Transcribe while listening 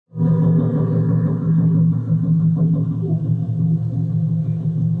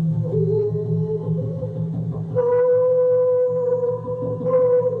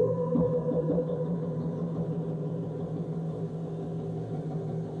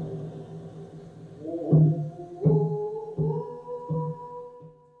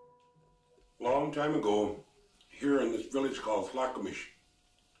Long time ago, here in this village called Qukwiash,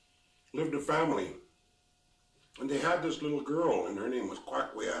 lived a family, and they had this little girl, and her name was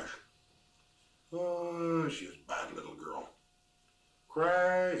Qukwiash. Oh, she was a bad little girl.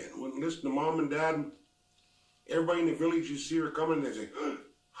 Cry and wouldn't listen to mom and dad. Everybody in the village, you see her coming, they say,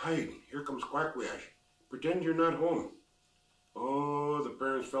 hide, here comes Qukwiash. Pretend you're not home. Oh, the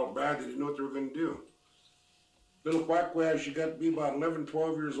parents felt bad, they didn't know what they were going to do. Little Qukwiash, she got to be about 11,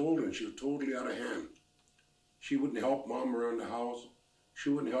 12 years old, and she was totally out of hand. She wouldn't help mom around the house. She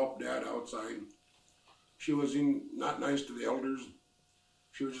wouldn't help dad outside. She was not nice to the elders.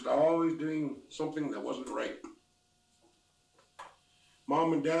 She was just always doing something that wasn't right.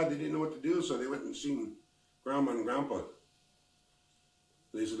 Mom and dad, they didn't know what to do, so they went and seen Grandma and Grandpa.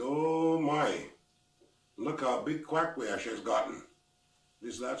 They said, oh my, look how big Qukwiash has gotten.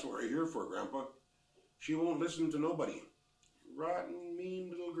 They said, that's what we're here for, Grandpa. She won't listen to nobody. Rotten, mean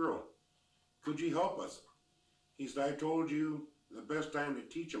little girl. Could you help us? He said, I told you the best time to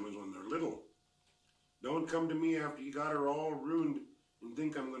teach them is when they're little. Don't come to me after you got her all ruined and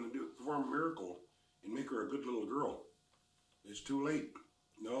think I'm going to perform a miracle and make her a good little girl. It's too late.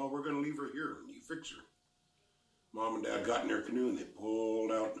 No, we're going to leave her here and you fix her. Mom and Dad got in their canoe and they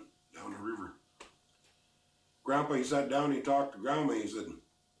pulled out down the river. Grandpa, he sat down, he talked to Grandma, he said,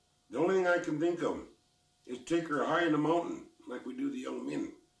 the only thing I can think of is take her high in the mountain like we do the young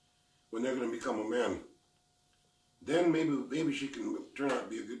men when they're going to become a man. Then maybe she can turn out to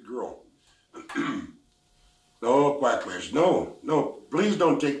be a good girl. No, Qukwiash, no, please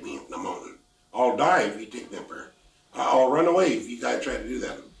don't take me in the mountain. I'll die if you take me up there. I'll run away if you guys try to do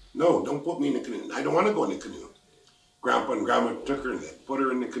that. No, don't put me in the canoe. I don't want to go in the canoe. Grandpa and Grandma took her and they put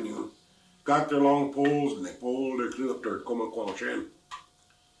her in the canoe, got their long poles and they pulled their canoe up to Qukwiash.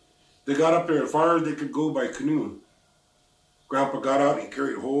 They got up there as far as they could go by canoe. Grandpa got out and he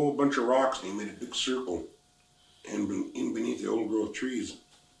carried a whole bunch of rocks and he made a big circle in beneath the old growth trees.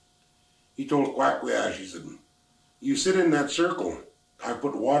 He told Qukwiash, he said, you sit in that circle. I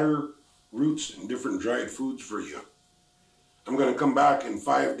put water, roots, and different dried foods for you. I'm going to come back in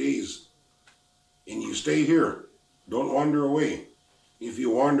 5 days. And you stay here. Don't wander away. If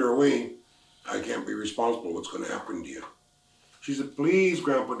you wander away, I can't be responsible. What's going to happen to you? She said, please,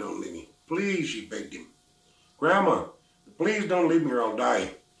 Grandpa, don't leave me. Please, she begged him. Grandma, please don't leave me or I'll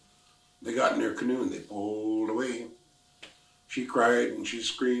die. They got in their canoe and they pulled away. She cried and she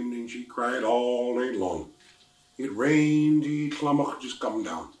screamed and she cried all night long. It rained, the Lama just come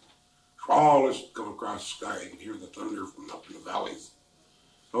down. Squalls come across the sky. You can hear the thunder from up in the valleys.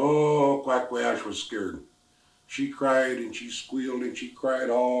 Oh, Qukwiash was scared. She cried and she squealed and she cried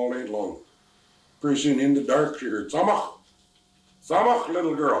all night long. Pretty soon in the dark she heard, Samach, Samach,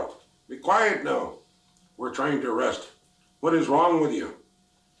 little girl, be quiet now. We're trying to rest. What is wrong with you?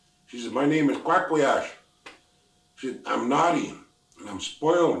 She said, my name is Qukwiash. She said, I'm naughty and I'm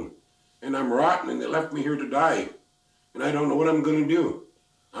spoiled and I'm rotten and they left me here to die. And I don't know what I'm going to do.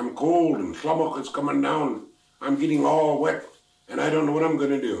 I'm cold and Samach is coming down. I'm getting all wet and I don't know what I'm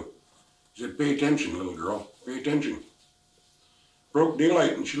going to do. She said, pay attention, little girl, pay attention. Broke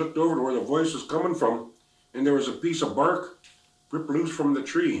daylight and she looked over to where the voice was coming from and there was a piece of bark ripped loose from the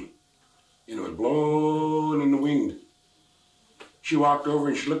tree and it was blowing in the wind. She walked over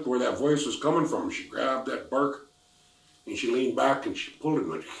and she looked where that voice was coming from. She grabbed that bark and she leaned back and she pulled it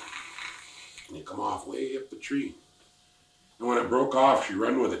and went, and it come off way up the tree. And when it broke off, she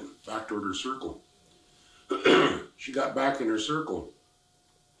ran with it back toward her circle. She got back in her circle.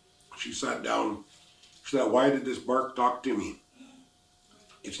 She sat down. She said, why did this bark talk to me?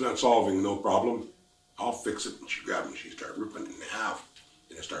 It's not solving no problem. I'll fix it. And she grabbed it and she started ripping it in half.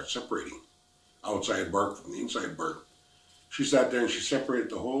 And it started separating outside bark from the inside bark. She sat there and she separated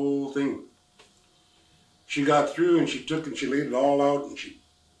the whole thing. She got through and she took and she laid it all out and she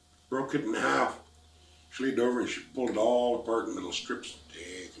broke it in half. She laid it over and she pulled it all apart in little strips,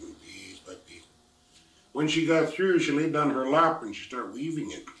 taking piece by piece. When she got through, she laid down her lap and she started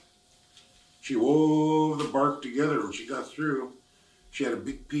weaving it. She wove the bark together and she got through. She had a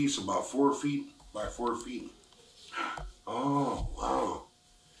big piece about 4 feet by 4 feet. Oh, wow.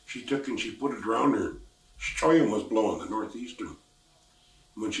 She took and she put it around her. Shoyam was blowing, the northeaster.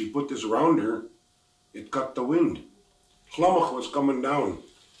 When she put this around her, it cut the wind. Lamach was coming down.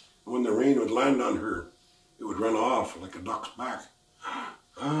 When the rain would land on her, it would run off like a duck's back.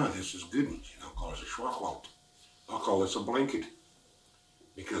 Ah, this is good. She now calls it a schwachwalt. I'll call this a blanket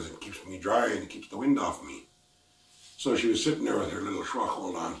because it keeps me dry and it keeps the wind off me. So she was sitting there with her little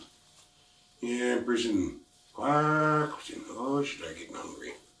schwachwalt on. Yeah, pretty soon, quack, oh, she started getting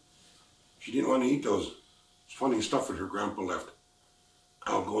hungry. She didn't want to eat those funny stuff that her grandpa left.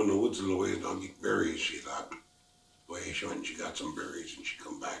 I'll go in the woods a little ways and I'll get berries, she thought. Away she went and she got some berries and she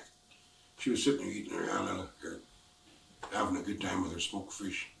come back. She was sitting there eating her having a good time with her smoked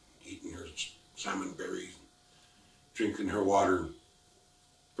fish, eating her salmon berries, drinking her water.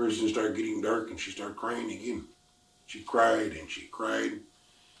 First it started getting dark and she started crying again. She cried and she cried.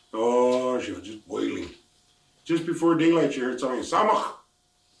 Oh, she was just wailing. Just before daylight, she heard something, Samach!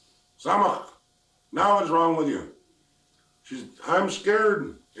 Samach! Now what's wrong with you? She said, I'm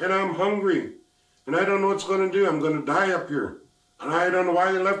scared and I'm hungry and I don't know what's going to do. I'm going to die up here. And I don't know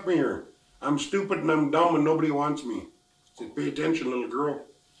why they left me here. I'm stupid and I'm dumb and nobody wants me. I said, pay attention, little girl.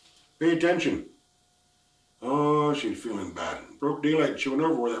 Pay attention. Oh, she's feeling bad. Broke daylight. She went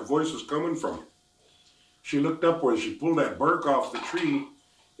over where that voice was coming from. She looked up where she pulled that bark off the tree.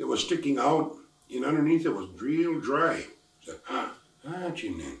 It was sticking out, and underneath it was real dry. She said,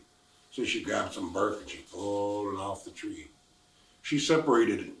 Chin. So she grabbed some bark and she pulled it off the tree. She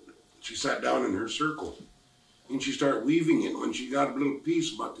separated it. She sat down in her circle and she started weaving it. When she got a little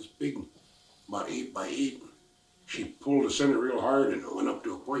piece about this big, about 8 by 8, she pulled the center real hard and it went up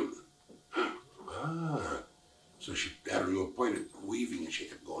to a point. So she had a little point of weaving and she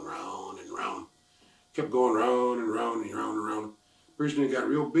kept going round and round. Kept going round and round and round and round. First it got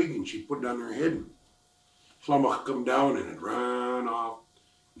real big and she put it on her head. Slumach come down and it ran off,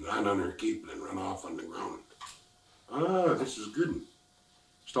 land on her cape and run off on the ground. This is good.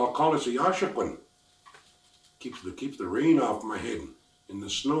 So I'll call this a yashikwan. Keeps the rain off my head and the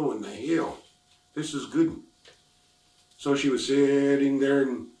snow and the hail. This is good. So she was sitting there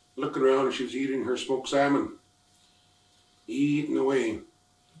and looking around and she was eating her smoked salmon. Eating away.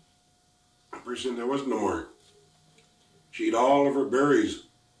 Pretty soon there was no more. She ate all of her berries.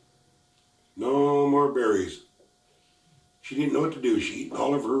 No more berries. She didn't know what to do. She ate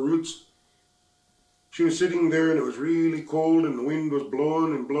all of her roots. She was sitting there and it was really cold and the wind was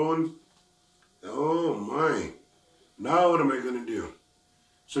blowing and blowing. Oh my. Now what am I going to do?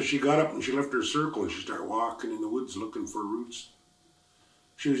 So she got up and she left her circle and she started walking in the woods looking for roots.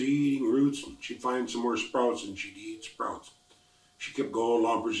 She was eating roots and she'd find some more sprouts and she'd eat sprouts. She kept going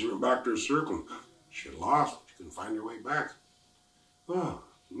along, she went back to her circle. She had lost. She couldn't find her way back. Oh,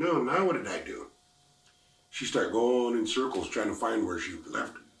 no, now what did I do? She started going in circles trying to find where she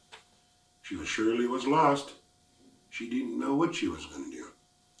left. She surely was lost. She didn't know what she was going to do.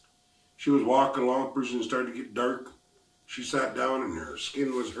 She was walking along, pretty soon it started to get dark. She sat down and her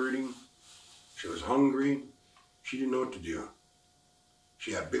skin was hurting. She was hungry. She didn't know what to do.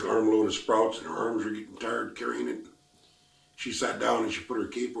 She had a big armload of sprouts and her arms were getting tired carrying it. She sat down and she put her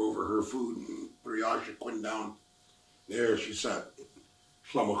cape over her food and put her yashikwan down. There she sat,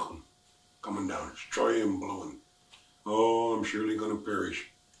 slumach coming down, stroying blowing. Oh, I'm surely going to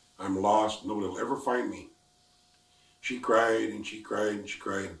perish. I'm lost. Nobody will ever find me. She cried and she cried and she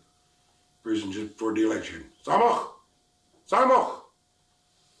cried. Prison just before daylight, she said, Samach! Samach!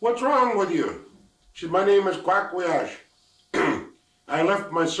 What's wrong with you? She said, my name is Qukwiash. I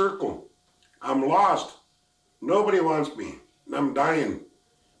left my circle. I'm lost. Nobody wants me. And I'm dying.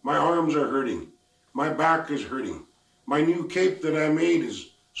 My arms are hurting. My back is hurting. My new cape that I made is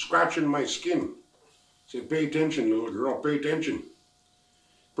scratching my skin. I said, pay attention, little girl, pay attention.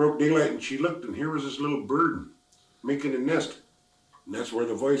 Broke daylight and she looked and here was this little bird making a nest. And that's where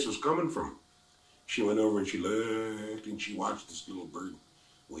the voice was coming from. She went over and she looked and she watched this little bird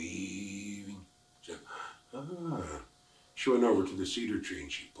weaving. She said, She went over to the cedar tree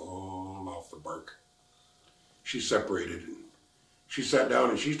and she pulled off the bark. She separated and she sat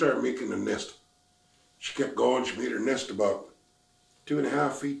down and she started making a nest. She kept going. She made her nest about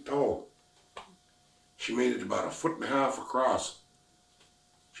 2.5 feet tall. She made it about 1.5 feet across.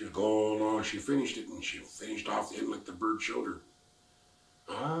 She was going on. She finished it and she finished off the end like the bird showed her.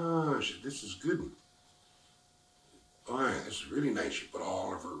 She said, this is good. Boy, this is really nice. She put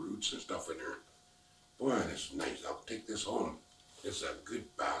all of her roots and stuff in there. Boy, this is nice. I'll take this home. This is a good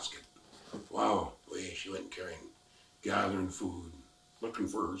basket. Wow, the way she went carrying, gathering food, looking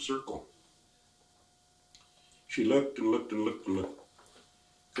for her circle. She looked and looked and looked and looked.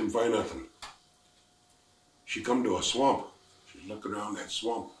 Couldn't find nothing. She come to a swamp. She's looking around that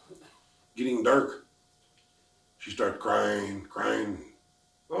swamp. Getting dark. She started crying, crying.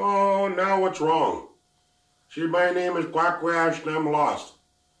 Oh, now what's wrong? She said, my name is Qukwiash and I'm lost.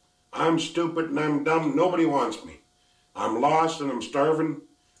 I'm stupid and I'm dumb. Nobody wants me. I'm lost and I'm starving.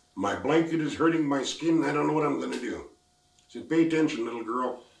 My blanket is hurting my skin. I don't know what I'm going to do. I said, pay attention, little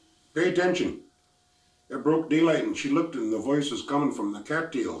girl. Pay attention. It broke daylight and she looked and the voice was coming from the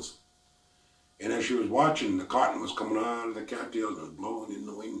cattails. And as she was watching, the cotton was coming out of the cattails and it was blowing in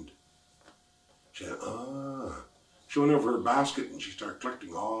the wind. She said, ah. She went over her basket and she started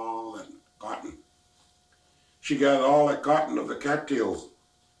collecting all that cotton. She got all that cotton of the cattails.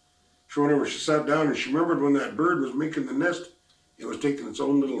 She went over, she sat down, and she remembered when that bird was making the nest, it was taking its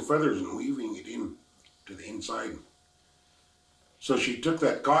own little feathers and weaving it in to the inside. So she took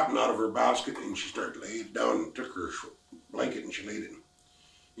that cotton out of her basket and she started laying it down and took her blanket and she laid it.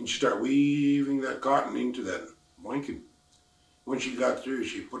 And she started weaving that cotton into that blanket. When she got through,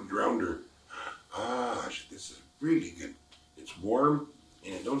 she put it around her. Ah, she said, this is really good. It's warm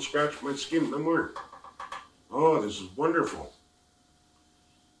and it don't scratch my skin no more. Oh, this is wonderful.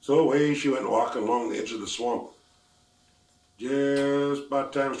 So away she went walking along the edge of the swamp. Just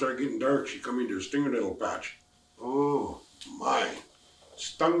about the time it started getting dark, she come into a stinger nettle patch. Oh my,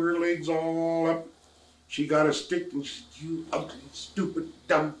 stung her legs all up. She got a stick and she said, you ugly, stupid,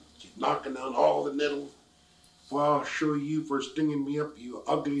 dumb. She's knocking down all the nettles. Well, I'll show you for stinging me up, you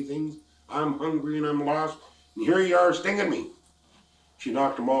ugly things. I'm hungry and I'm lost, and here you are stinging me. She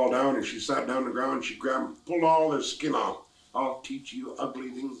knocked them all down and she sat down on the ground and she grabbed them, pulled all their skin off. I'll teach you ugly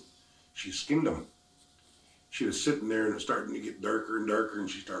things. She skinned them. She was sitting there and it was starting to get darker and darker and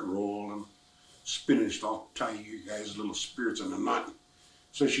she started rolling, spinning. She thought, I'll tie you guys little spirits in a knot.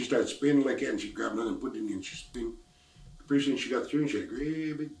 So she started spinning like that and she grabbed another and put it in and she spun. Pretty soon she got through and she had a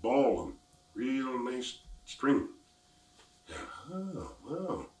great big ball of real nice string. Oh,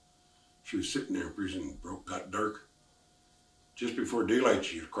 wow. She was sitting there and pretty soon got dark. Just before daylight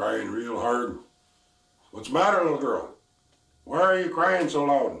she was crying real hard. What's the matter, little girl? Why are you crying so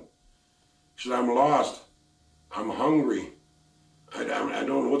loud? She said, I'm lost. I'm hungry. I don't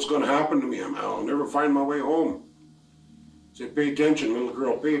know what's going to happen to me. I'll never find my way home. I said, pay attention, little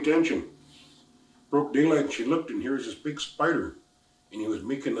girl, pay attention. Broke daylight and she looked and here's this big spider and he was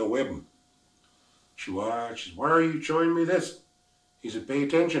making a web. She watched. She said, why are you showing me this? He said, pay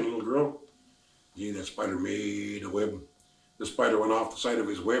attention, little girl. Gee, that spider made a web. The spider went off the side of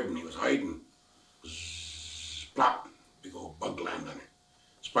his web and he was hiding. Zzz, plop. Big old bug landed on it.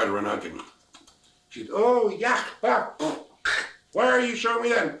 Spider ran out and she said, oh, yuck, plop. Why are you showing me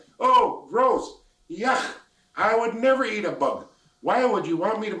that? Oh, gross. Yuck. I would never eat a bug. Why would you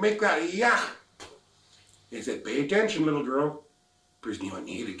want me to make that? Yuck. He said, pay attention, little girl. Prison, he went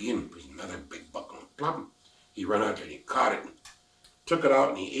and ate it again. Prison, another big bug. Plop. He ran out there and he caught it. Took it out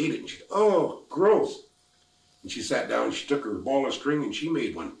and he ate it. And she said, oh, gross. And she sat down and she took her ball of string and she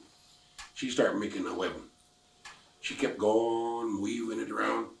made one. She started making a web. She kept going, weaving it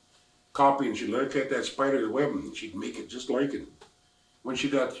around, copying. She'd look at that spider's web and she'd make it just like it. When she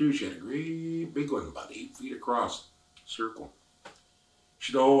got through, she had a great big one, about 8 feet across, circle.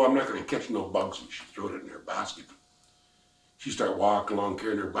 She said, oh, I'm not going to catch no bugs. And she threw it in her basket. She started walking along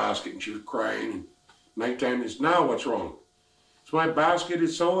carrying her basket and she was crying. And nighttime is, now what's wrong? So my basket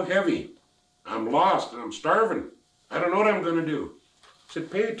is so heavy. I'm lost and I'm starving. I don't know what I'm going to do. I said,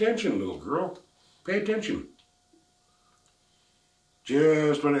 pay attention, little girl. Pay attention.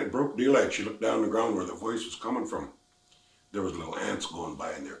 Just when it broke daylight, she looked down the ground where the voice was coming from. There was little ants going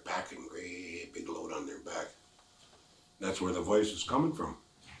by and they're packing great big load on their back. That's where the voice was coming from.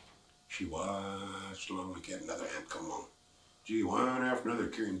 She watched along like that, another ant come along. Gee, one after another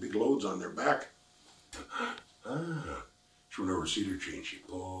carrying big loads on their back. She went over a cedar tree and she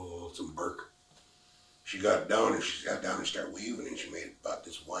pulled some bark. She got down and started weaving and she made it about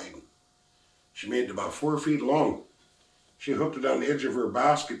this wide. She made it about 4 feet long. She hooked it on the edge of her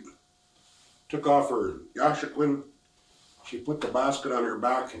basket, took off her yashaquin. She put the basket on her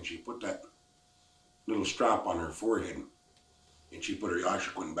back and she put that little strap on her forehead and she put her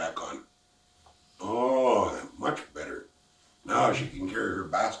yashaquin back on. Oh, much better. Now she can carry her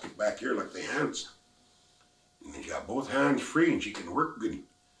basket back here like the ants. And then she got both hands free and she can work good.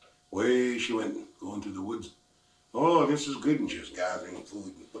 Away she went, going through the woods. Oh, this is good. And she was gathering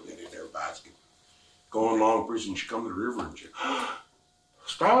food and putting it in her basket. Going along, person, she come to the river and she,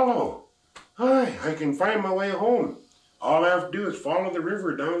 Stallo, hi, I can find my way home. All I have to do is follow the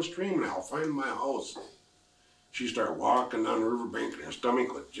river downstream and I'll find my house. She started walking down the riverbank and her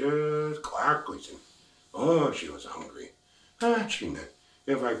stomach was just clackling. Oh, she was hungry.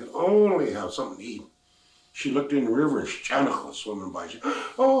 If I could only have something to eat. She looked in the river and Chanach was swimming by. She,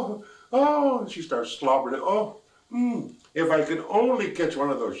 oh, she started slobbering. If I could only catch one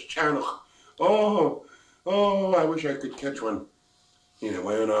of those Chanach. Oh, I wish I could catch one. And it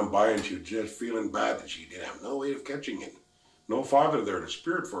went on by and she was just feeling bad that she didn't have no way of catching it. No father there to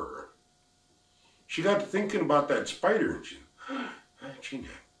spirit for her. She got to thinking about that spider and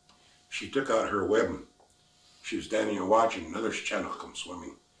she took out her web. She was standing there watching another Chanach come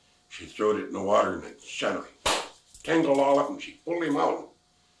swimming. She threw it in the water and the Chanach tangled all up and she pulled him out.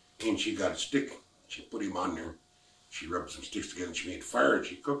 And she got a stick She put him on there. She rubbed some sticks together and she made fire and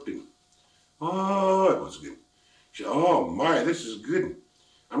she cooked him. Oh, it was good. She said, oh my, this is good.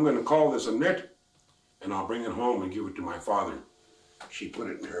 I'm going to call this a net and I'll bring it home and give it to my father. She put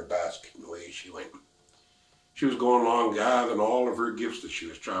it in her basket and away she went. She was going along gathering all of her gifts that she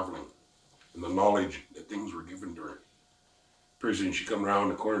was traveling and the knowledge that things were given to her. Pretty soon she come around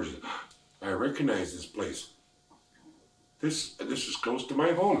the corner and she said, I recognize this place. This is close to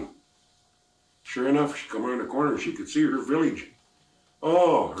my home. Sure enough, she come around the corner and she could see her village.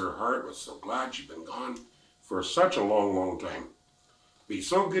 Oh, her heart was so glad she'd been gone for such a long, long time. Be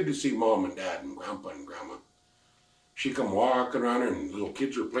so good to see Mom and Dad and Grandpa and Grandma. She come walking around her and little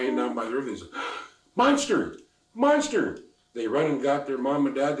kids were playing down by the river and said, monster, monster. They run and got their Mom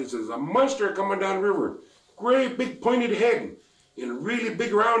and Dad. They says, a monster coming down the river. Great big pointed head and really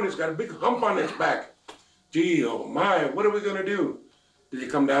big round. It's got a big hump on its back. Gee, oh my, what are we going to do? They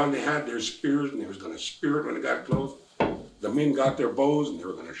come down, they had their spears, and they was going to spear it when it got close. The men got their bows, and they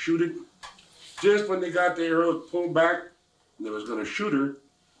were going to shoot it. Just when they got the arrows pulled back, and they was going to shoot her,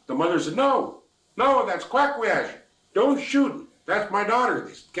 the mother said, no, no, that's Qukwiash. Don't shoot. That's my daughter.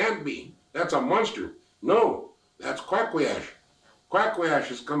 This can't be. That's a monster. No, that's Qukwiash. Qukwiash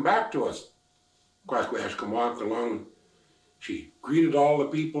has come back to us. Qukwiash come walking along. She greeted all the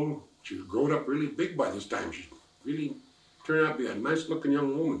people. She was grown up really big by this time. She really turned out to be a nice-looking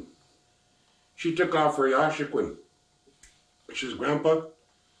young woman. She took off her yashikwin. She says, Grandpa,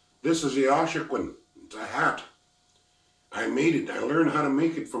 this is a yashikwin. It's a hat. I made it. I learned how to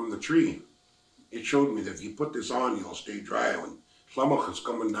make it from the tree. It showed me that if you put this on, you'll stay dry when Lamach is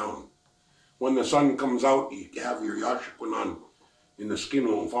coming down. When the sun comes out, you have your yashikwin on, and the skin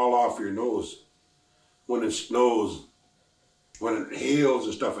won't fall off your nose. When it snows, when it hails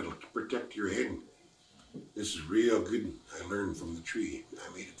and stuff, it'll protect your head. This is real good. I learned from the tree.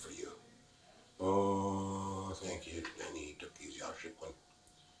 I made it for you. Oh, thank you. And he took his yashikwin.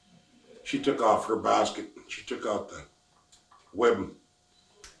 She took off her basket. She took out the web.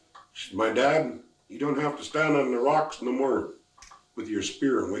 She said, my dad, you don't have to stand on the rocks no more with your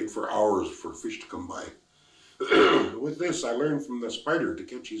spear and wait for hours for fish to come by. With this, I learned from the spider to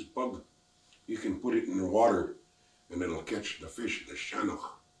catch his bug. You can put it in the water and it'll catch the fish, the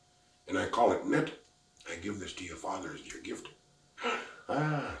shanoch. And I call it net. I give this to your father as your gift.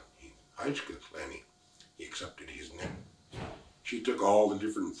 He accepted his net. She took all the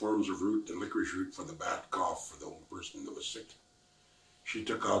different forms of root, the licorice root for the bad cough for the old person that was sick. She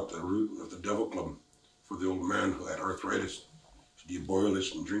took out the root of the devil club for the old man who had arthritis. She said, you boil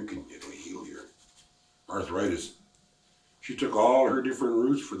this and drink it, it'll heal your arthritis. She took all her different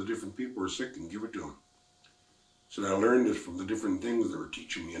roots for the different people who were sick and give it to them. So I learned this from the different things they were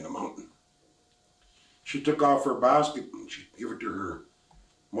teaching me in the mountain. She took off her basket and she gave it to her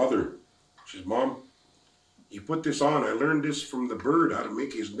mother. She said, Mom, you put this on. I learned this from the bird, how to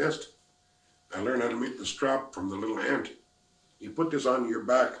make his nest. I learned how to make the strap from the little ant. You put this on your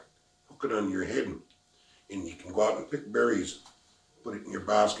back, hook it on your head, and you can go out and pick berries, put it in your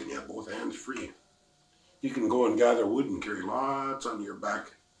basket, and you have both hands free. You can go and gather wood and carry lots on your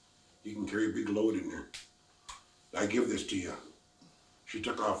back. You can carry a big load in there. I give this to you. She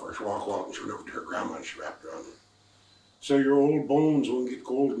took off her shwakwalt and she went over to her grandma and she wrapped her on it. So your old bones won't get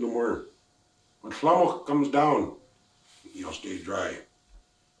cold no more. When Lamach comes down, you'll stay dry.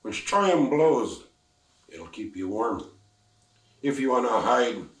 When Stroyam blows, it'll keep you warm. If you want to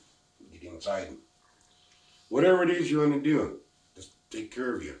hide, get inside. Whatever it is you want to do, just take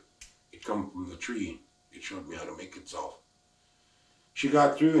care of you. It come from the tree. It showed me how to make itself. She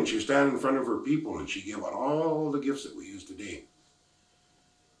got through and she was standing in front of her people and she gave out all the gifts that we use today.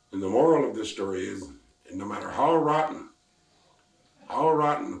 And the moral of this story is, and no matter how rotten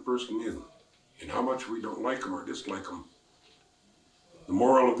a person is, and how much we don't like them or dislike them, the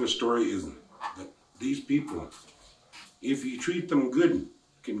moral of this story is that these people, if you treat them good,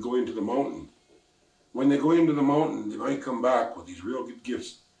 can go into the mountain. When they go into the mountain, they might come back with these real good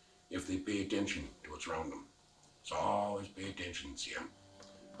gifts if they pay attention to what's around them. So always pay attention, see 'em.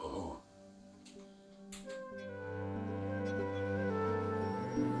 Oh.